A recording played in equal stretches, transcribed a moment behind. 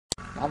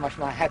most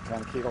már 70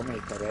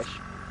 kilométeres.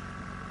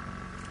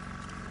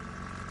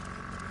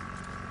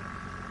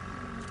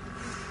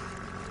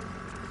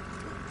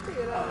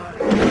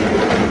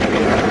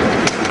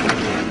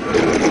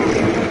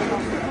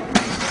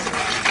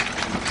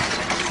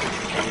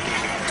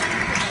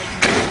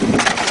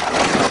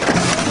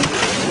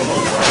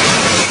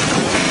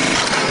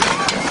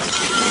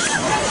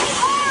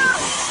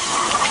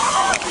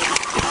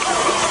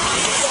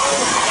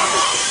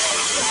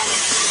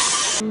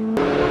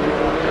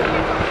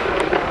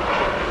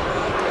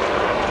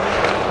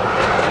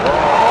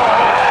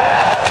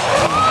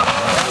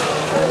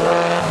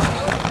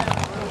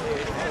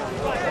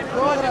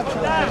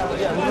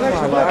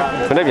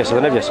 To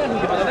nevjes.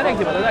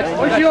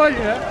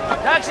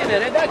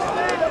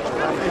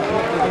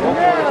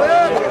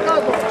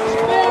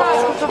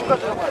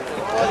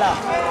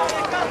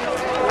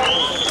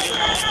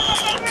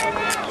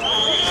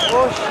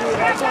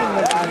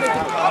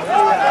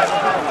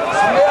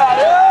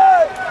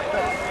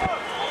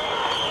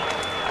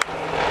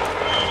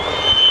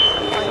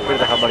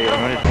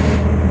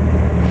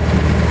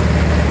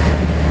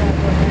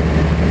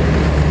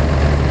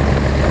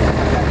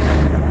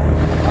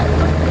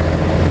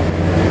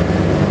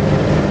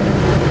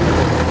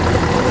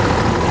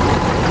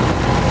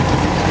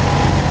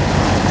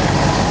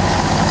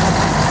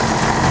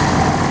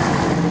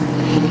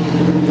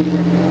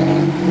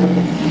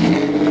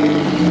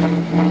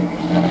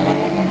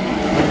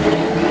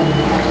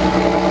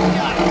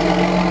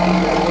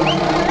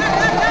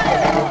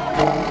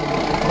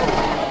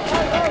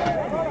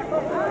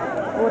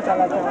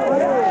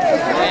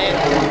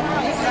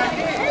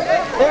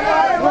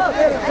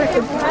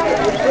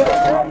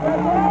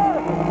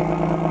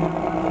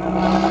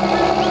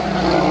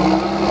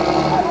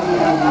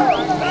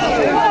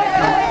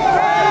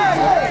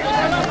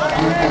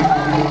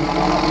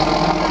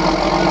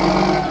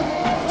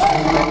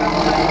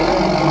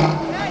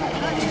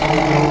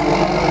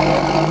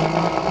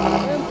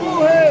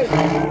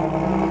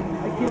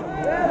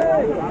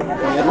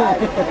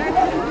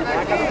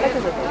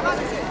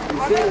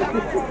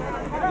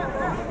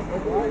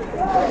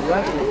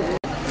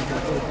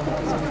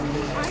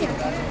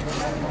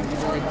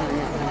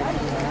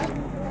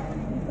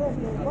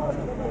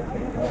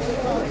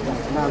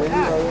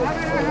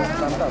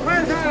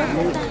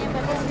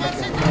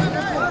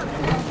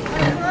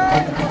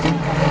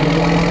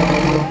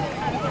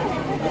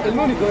 El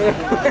único.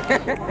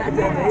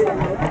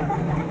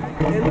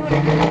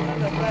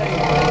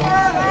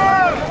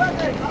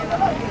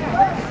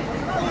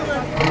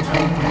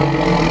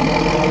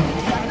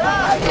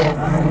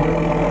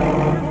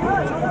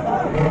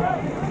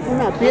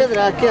 Una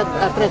piedra aquí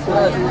atrás,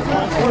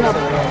 una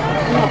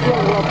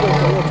piedra lo ha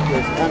puesto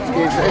antes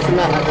que es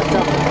una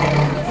agachada.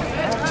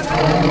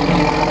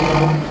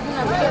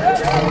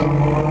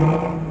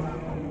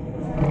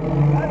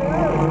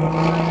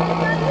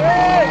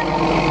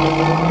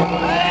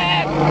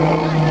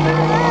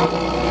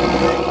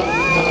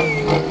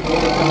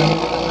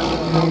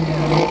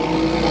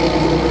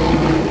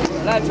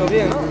 La ha hecho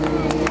bien, ¿no?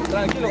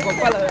 Tranquilo, con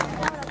pala.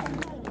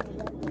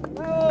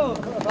 No,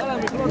 para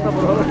mi flota,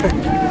 por favor.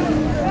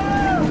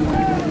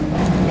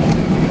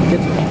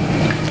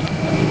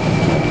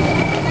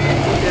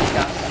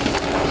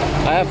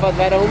 Här för att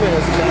vara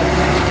omöjligt.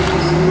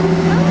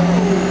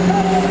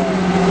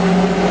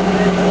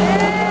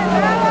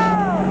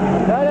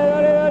 Dale!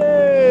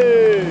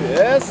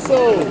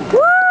 Eso!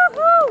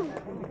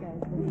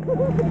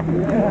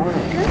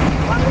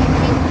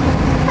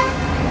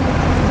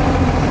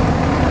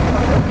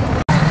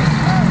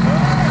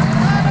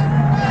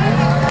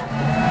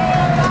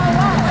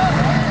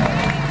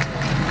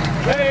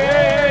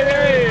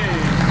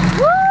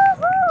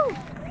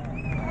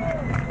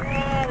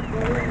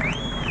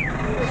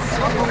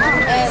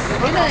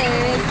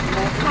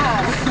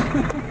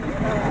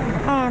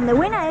 And the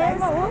winner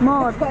is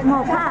more pad. No,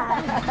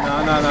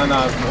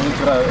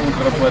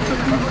 unsere Plätze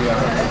sind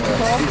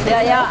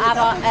ja. Ja,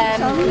 aber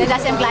wenn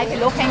das im gleichen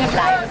Loch hängen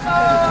bleibt.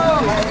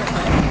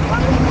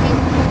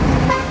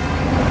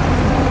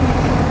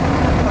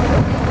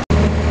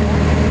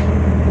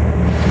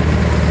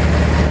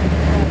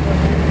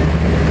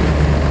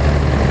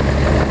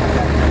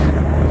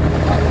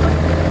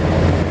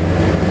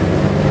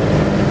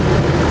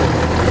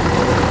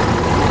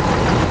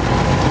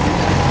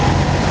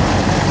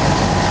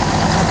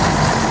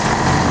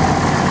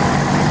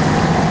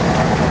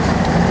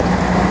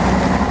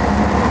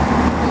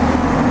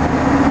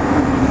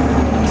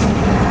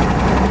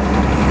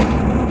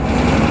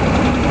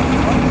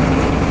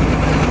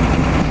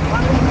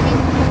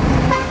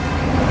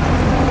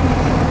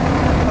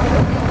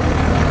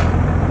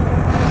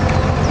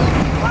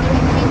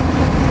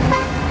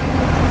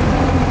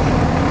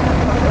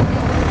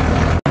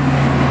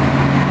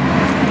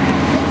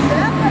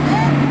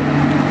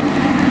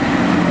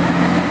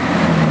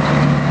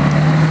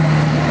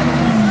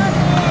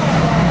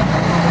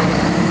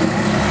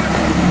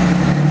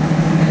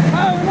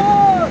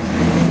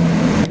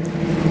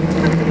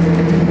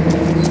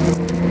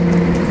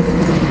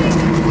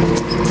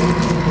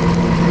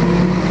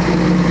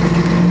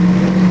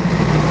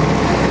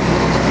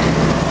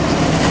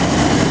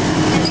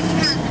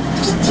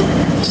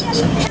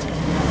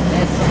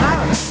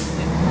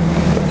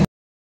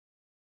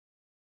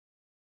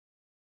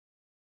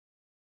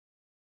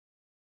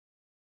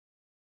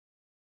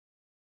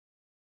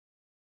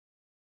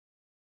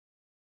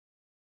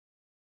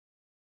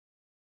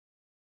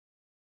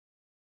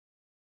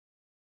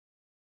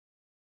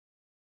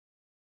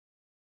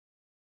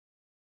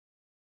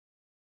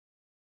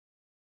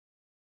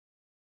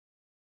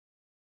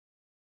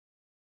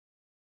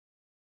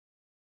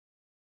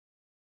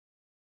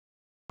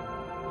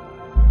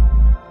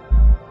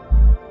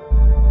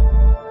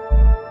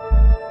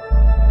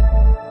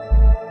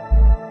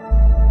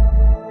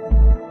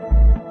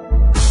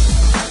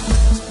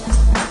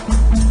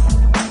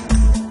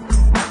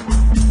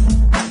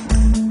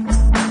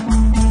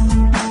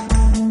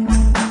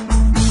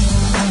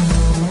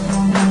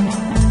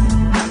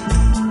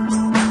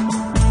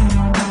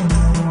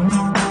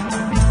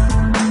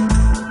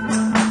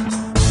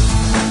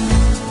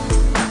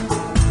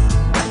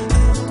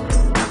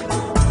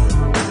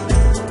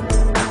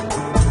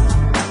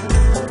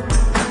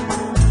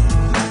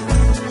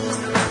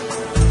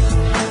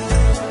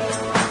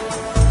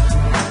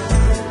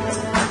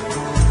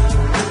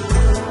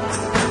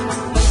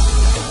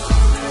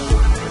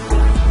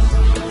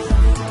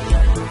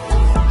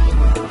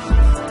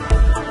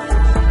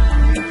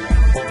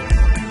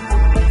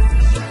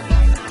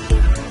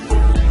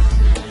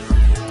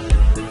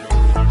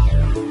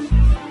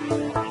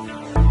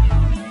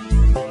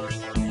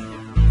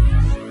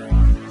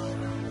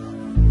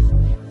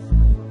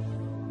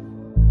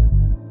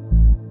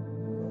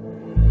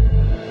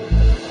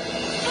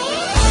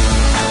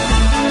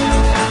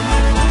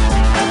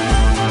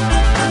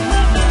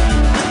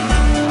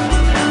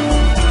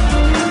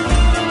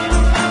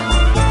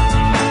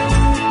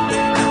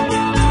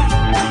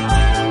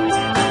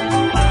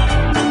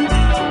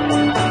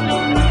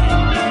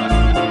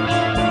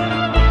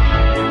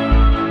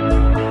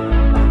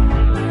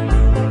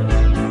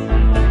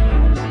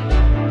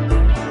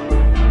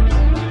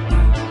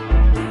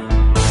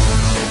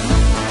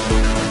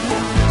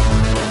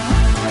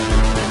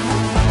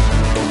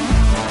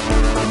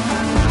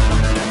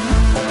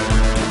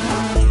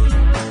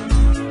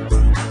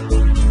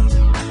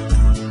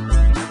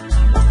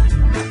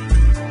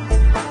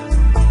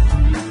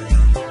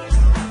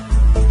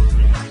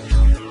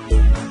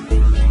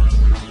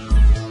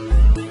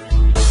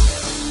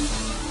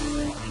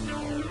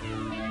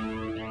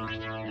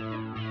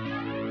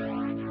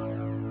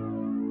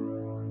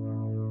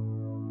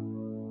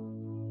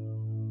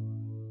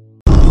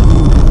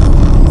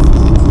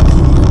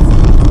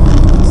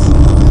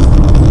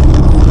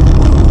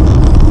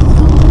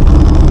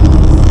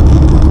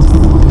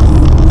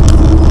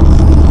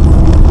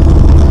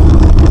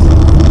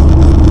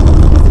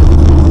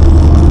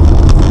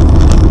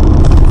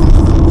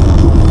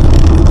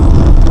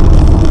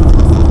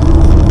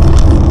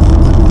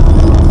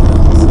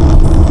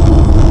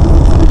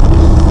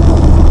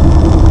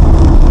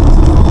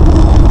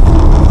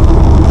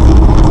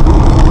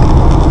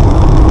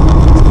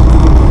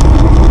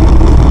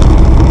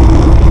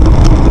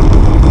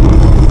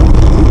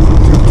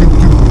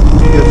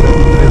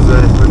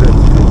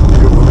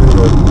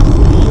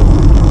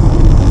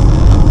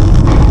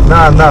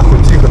 На,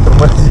 нахуй, тихо,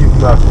 тормози,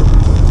 нахуй.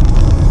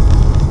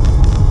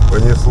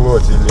 Понесло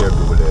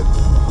телегу, блядь.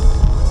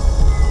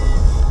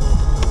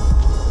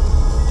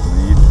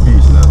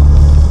 Ебись, нахуй.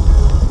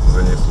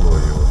 Занесло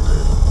его,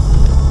 блядь.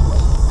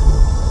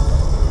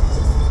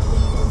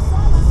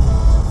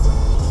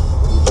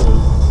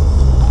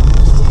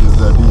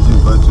 Пизда, бензин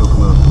потек,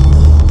 нахуй.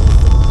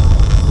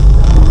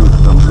 Мужик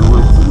там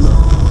живой, что ли,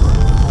 нахуй?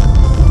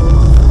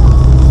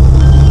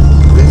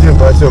 Бензин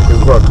потек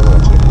из бака,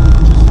 нахуй.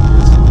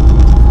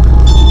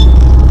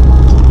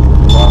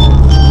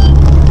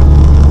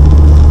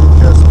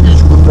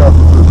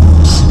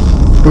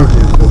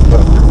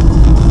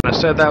 I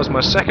said that was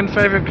my second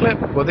favourite clip.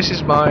 Well, this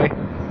is my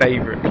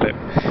favourite clip.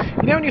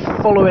 You know when you're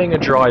following a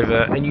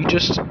driver and you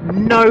just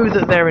know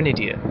that they're an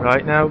idiot,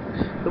 right? Now,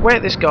 the way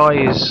that this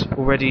guy is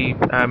already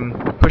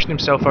pushing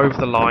himself over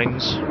the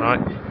lines, right?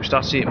 We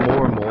start to see it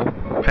more and more.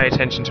 Pay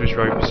attention to his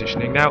road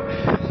positioning. Now,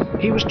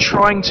 he was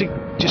trying to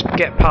just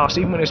get past,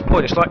 even when it's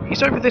pointless. Like,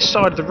 he's over this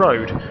side of the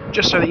road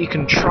just so that he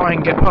can try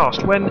and get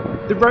past. When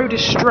the road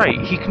is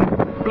straight, he can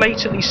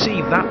blatantly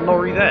see that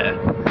lorry there,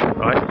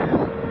 right?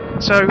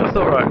 So I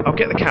thought, right, I'll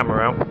get the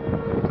camera out,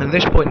 and at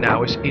this point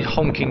now he's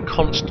honking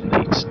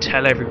constantly to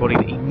tell everybody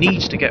that he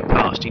needs to get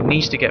past, He's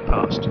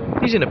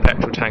in a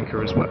petrol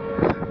tanker as well,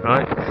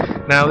 right?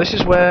 Now this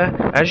is where,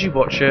 as you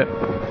watch it,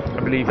 I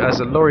believe as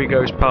the lorry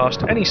goes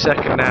past, any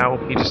second now,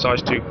 he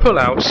decides to pull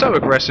out so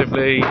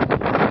aggressively.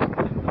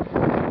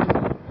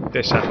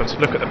 This happens.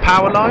 Look at the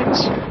power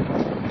lines.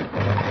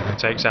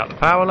 Takes out the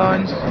power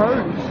lines.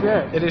 Holy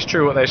shit. It is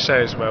true what they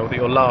say as well, that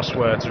your last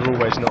words are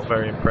always not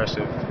very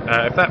impressive.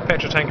 If that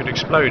petrol tank had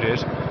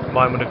exploded,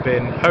 mine would have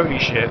been, holy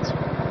shit.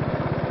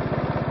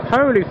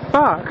 Holy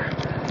fuck.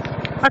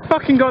 I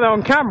fucking got that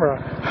on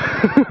camera.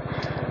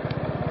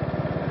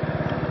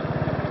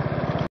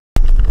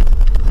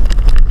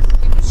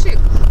 Мужик,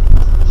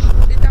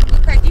 ты там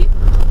выходи.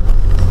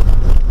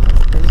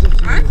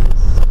 А?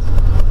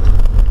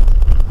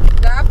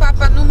 Да,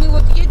 папа, ну мы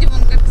вот едем,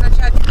 он говорит,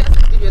 сначала тебя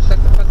заберет, так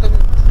а потом...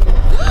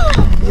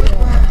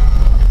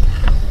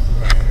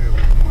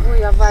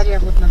 Ой, авария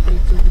вот на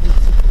третьей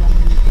улице.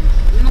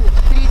 Ну,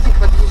 третий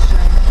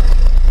подъезжает.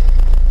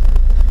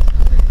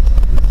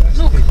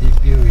 Ну,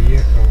 Дебил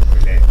ехал,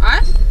 блядь.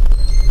 а?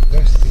 Да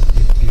что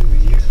дебил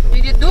ехал.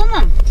 Перед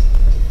домом?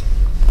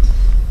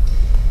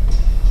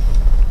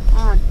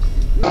 А,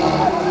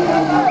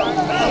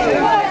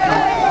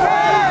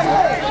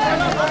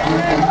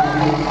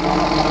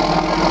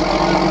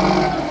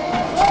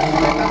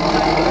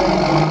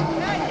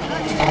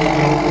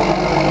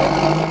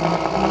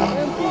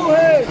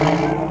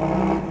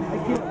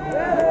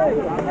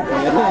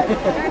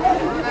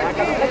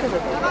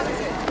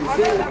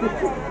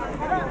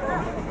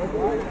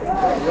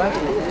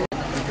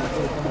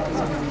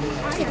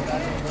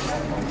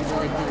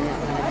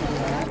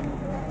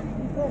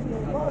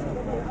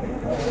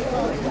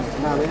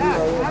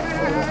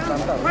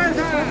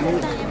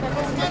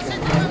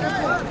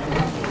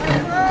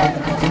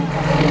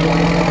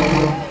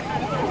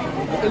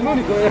 El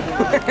único,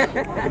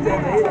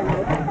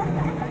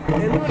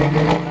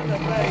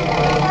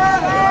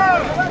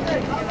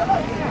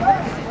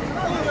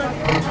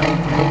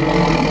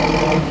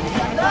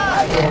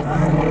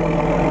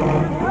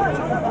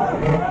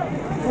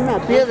 Una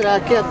piedra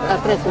aquí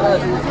atrás, una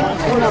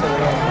piedra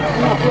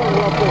lo ha puesto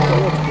el otro,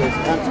 pues,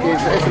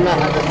 antes que es una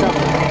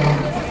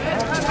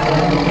chapa.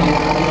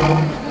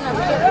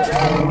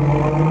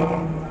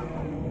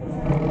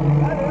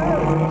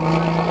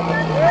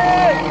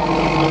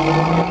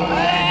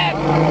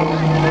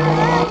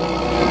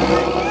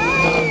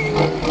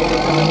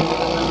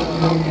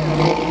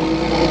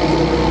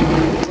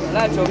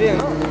 la ha hecho bien,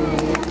 ¿no?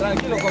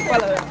 Tranquilo, con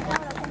pala.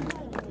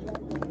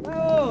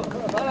 ¡Vamos!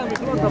 Para mi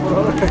flota, por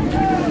favor.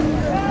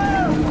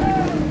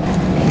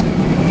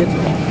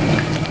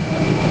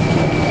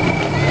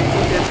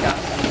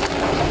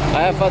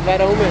 Har jag fått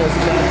vara med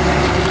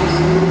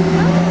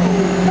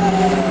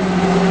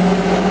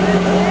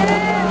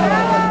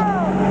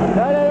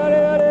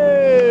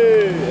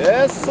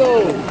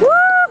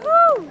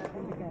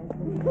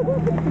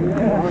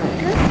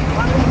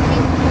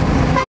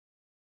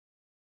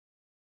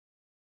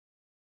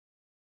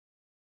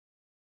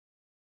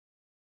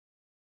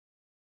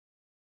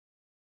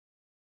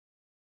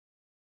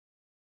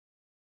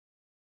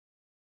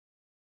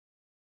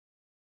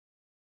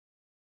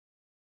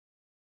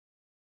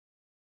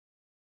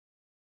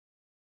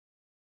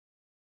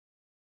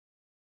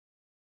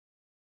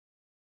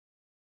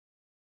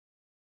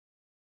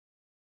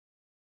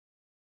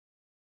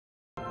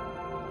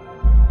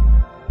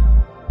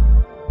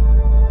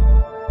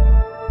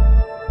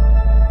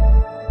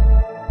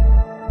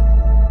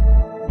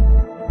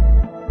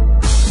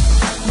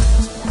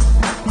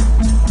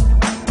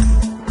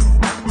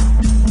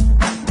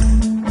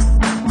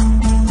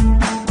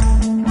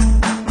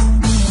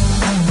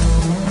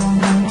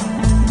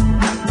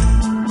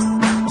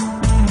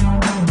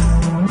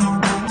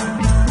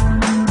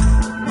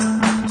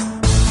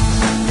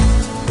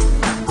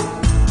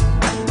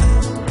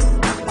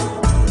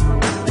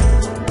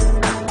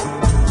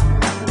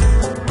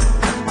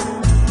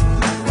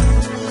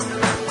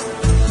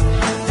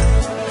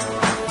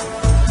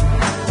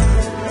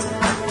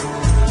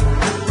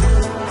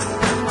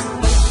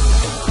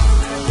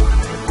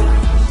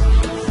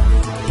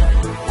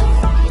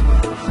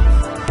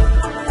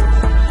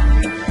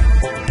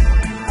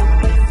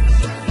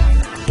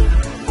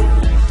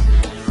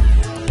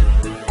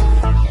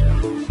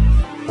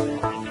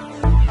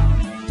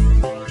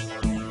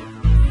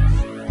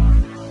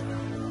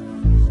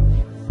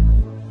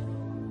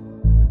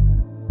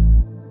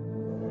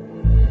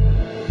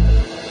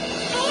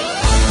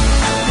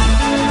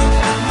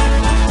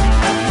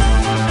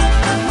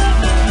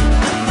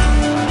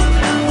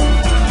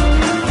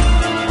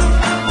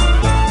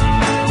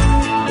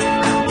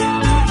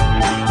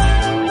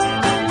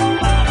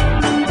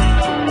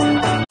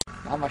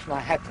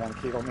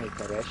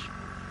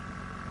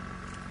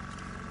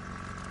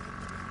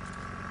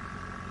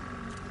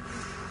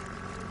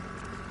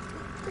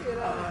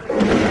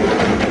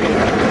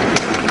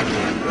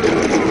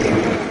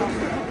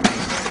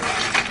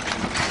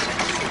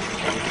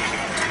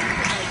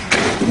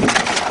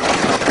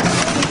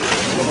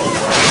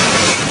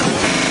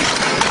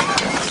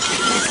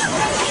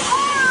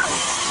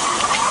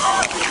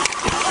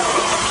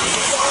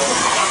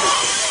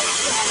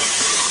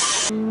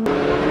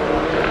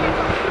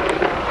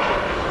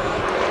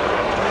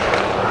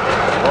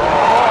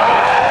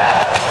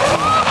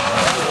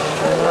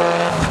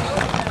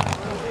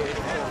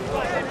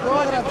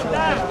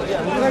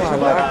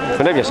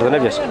Δεν έβιασε, δεν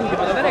έβιασε.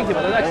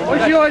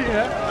 Όχι όλοι,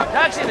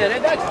 Εντάξει είναι ρε,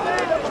 εντάξει.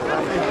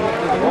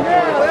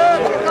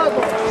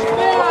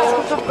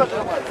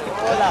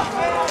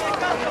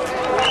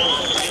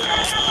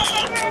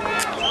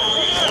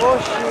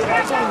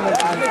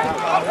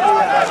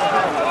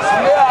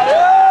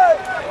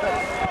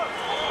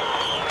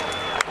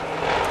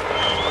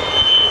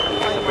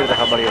 Θα πήρε τα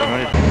χαμπάρια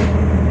νωρίς.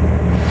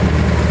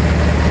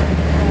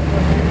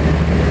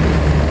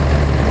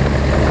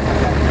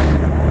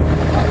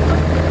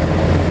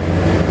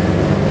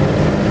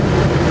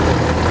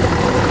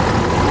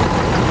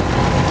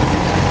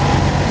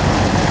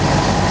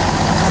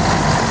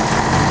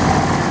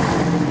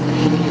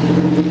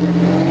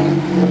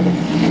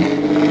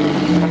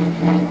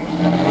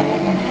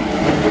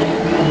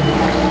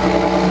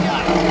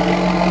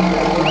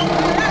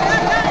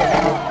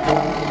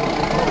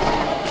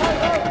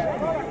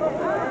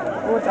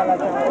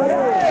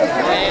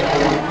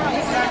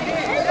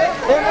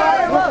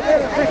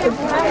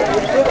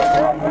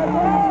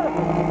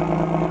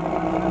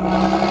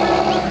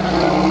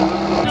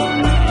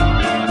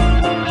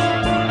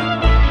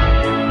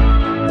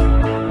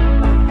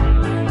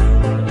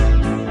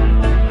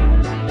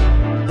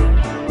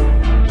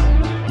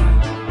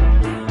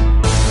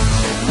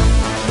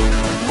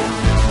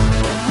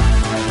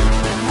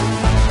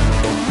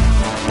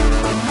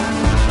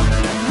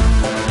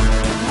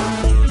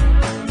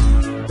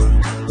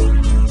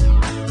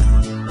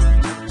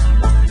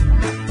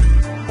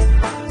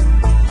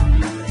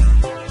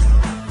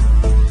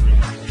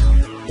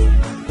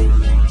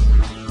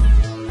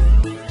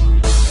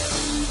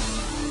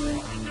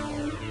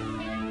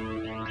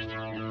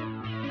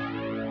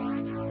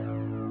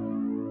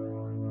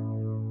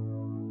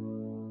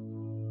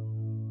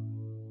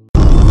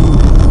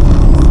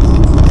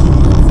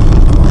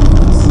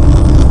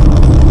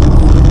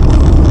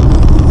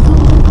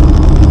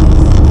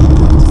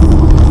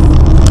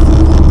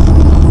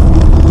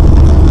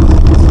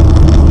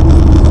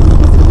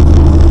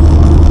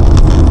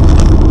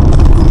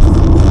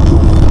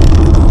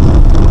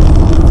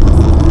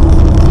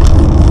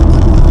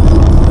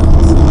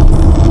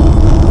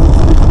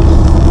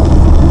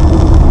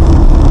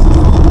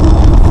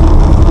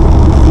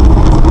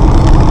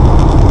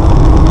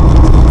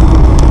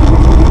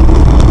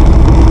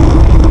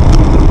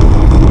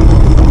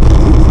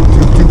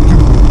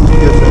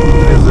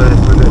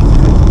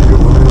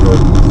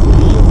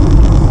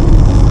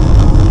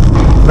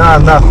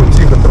 Нахуй,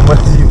 тихо,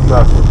 тормози,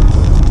 нахуй.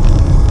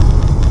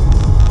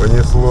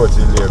 Понесло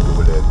телегу,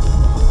 блядь.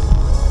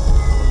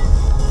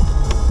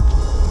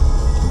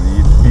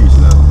 Ебись,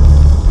 нахуй.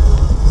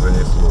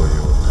 Занесло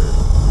его, блядь.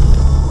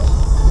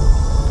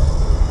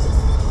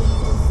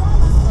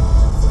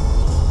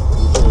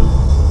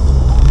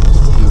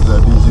 Пизда,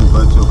 бензин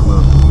потек,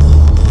 нахуй.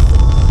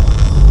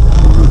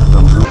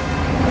 Там же...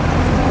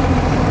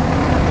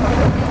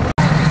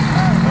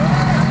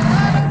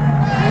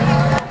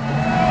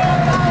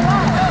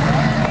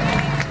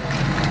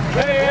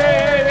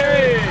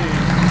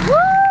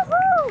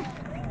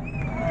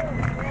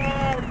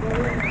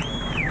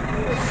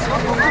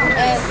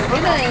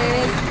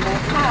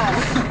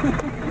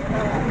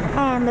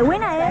 And the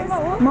winner is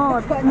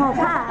more pie.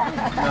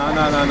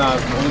 Na,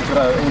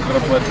 unsere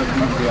Plätze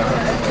sind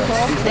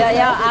ja.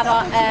 Ja, aber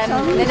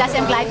wir lassen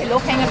im gleichen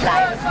Loch hängen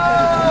bleiben.